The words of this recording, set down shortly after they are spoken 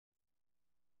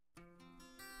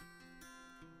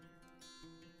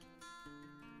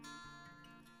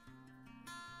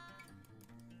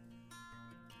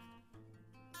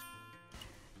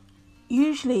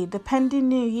Usually, the pending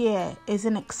new year is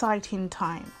an exciting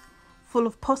time, full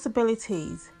of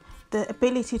possibilities, the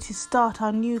ability to start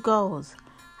our new goals.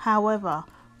 However,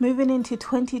 moving into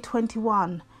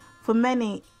 2021 for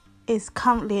many is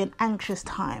currently an anxious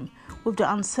time, with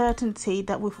the uncertainty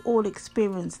that we've all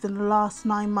experienced in the last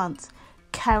 9 months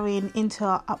carrying into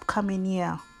our upcoming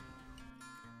year.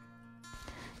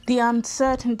 The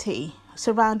uncertainty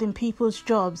surrounding people's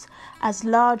jobs as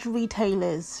large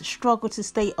retailers struggle to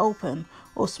stay open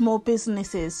or small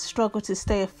businesses struggle to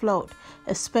stay afloat,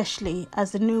 especially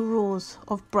as the new rules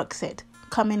of Brexit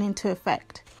coming into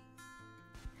effect.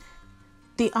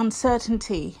 The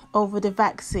uncertainty over the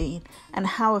vaccine and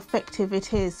how effective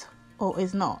it is or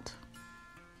is not.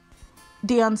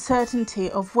 The uncertainty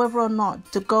of whether or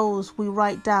not the goals we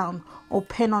write down or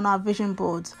pin on our vision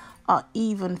boards are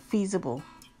even feasible.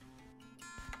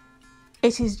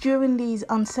 It is during these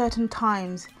uncertain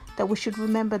times that we should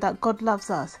remember that God loves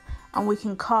us and we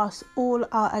can cast all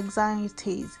our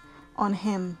anxieties on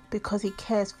Him because He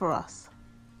cares for us.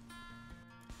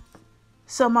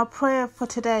 So my prayer for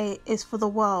today is for the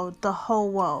world, the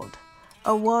whole world,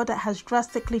 a world that has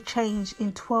drastically changed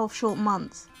in 12 short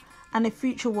months, and a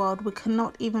future world we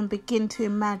cannot even begin to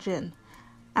imagine.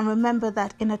 And remember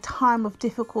that in a time of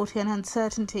difficulty and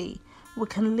uncertainty, we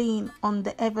can lean on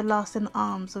the everlasting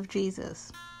arms of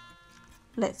Jesus.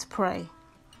 Let's pray.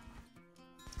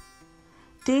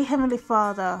 Dear Heavenly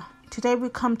Father, today we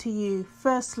come to you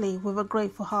firstly with a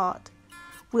grateful heart.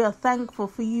 We are thankful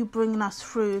for you bringing us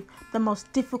through the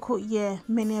most difficult year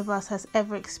many of us has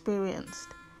ever experienced.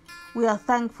 We are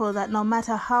thankful that no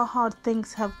matter how hard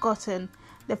things have gotten,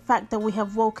 the fact that we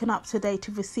have woken up today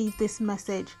to receive this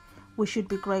message, we should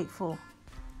be grateful.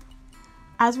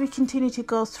 As we continue to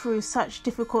go through such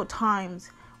difficult times,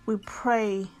 we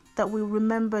pray that we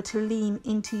remember to lean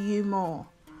into you more.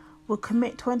 We'll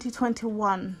commit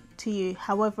 2021 to you,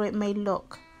 however it may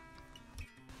look.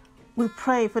 We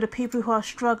pray for the people who are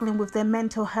struggling with their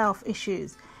mental health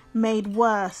issues, made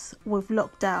worse with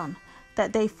lockdown,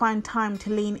 that they find time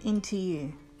to lean into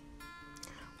you.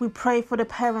 We pray for the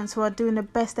parents who are doing the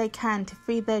best they can to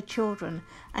feed their children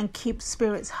and keep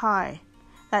spirits high,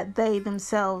 that they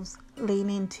themselves lean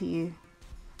into you.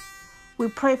 We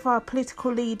pray for our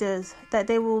political leaders that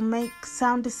they will make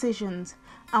sound decisions,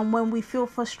 and when we feel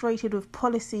frustrated with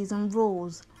policies and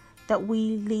rules, that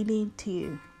we lean into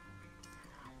you.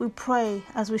 We pray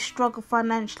as we struggle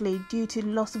financially due to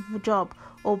loss of a job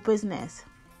or business,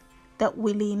 that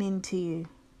we lean into you.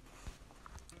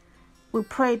 We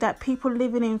pray that people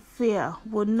living in fear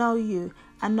will know you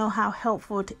and know how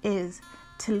helpful it is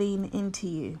to lean into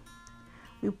you.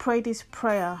 We pray this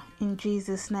prayer in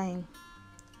Jesus' name.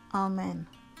 Amen.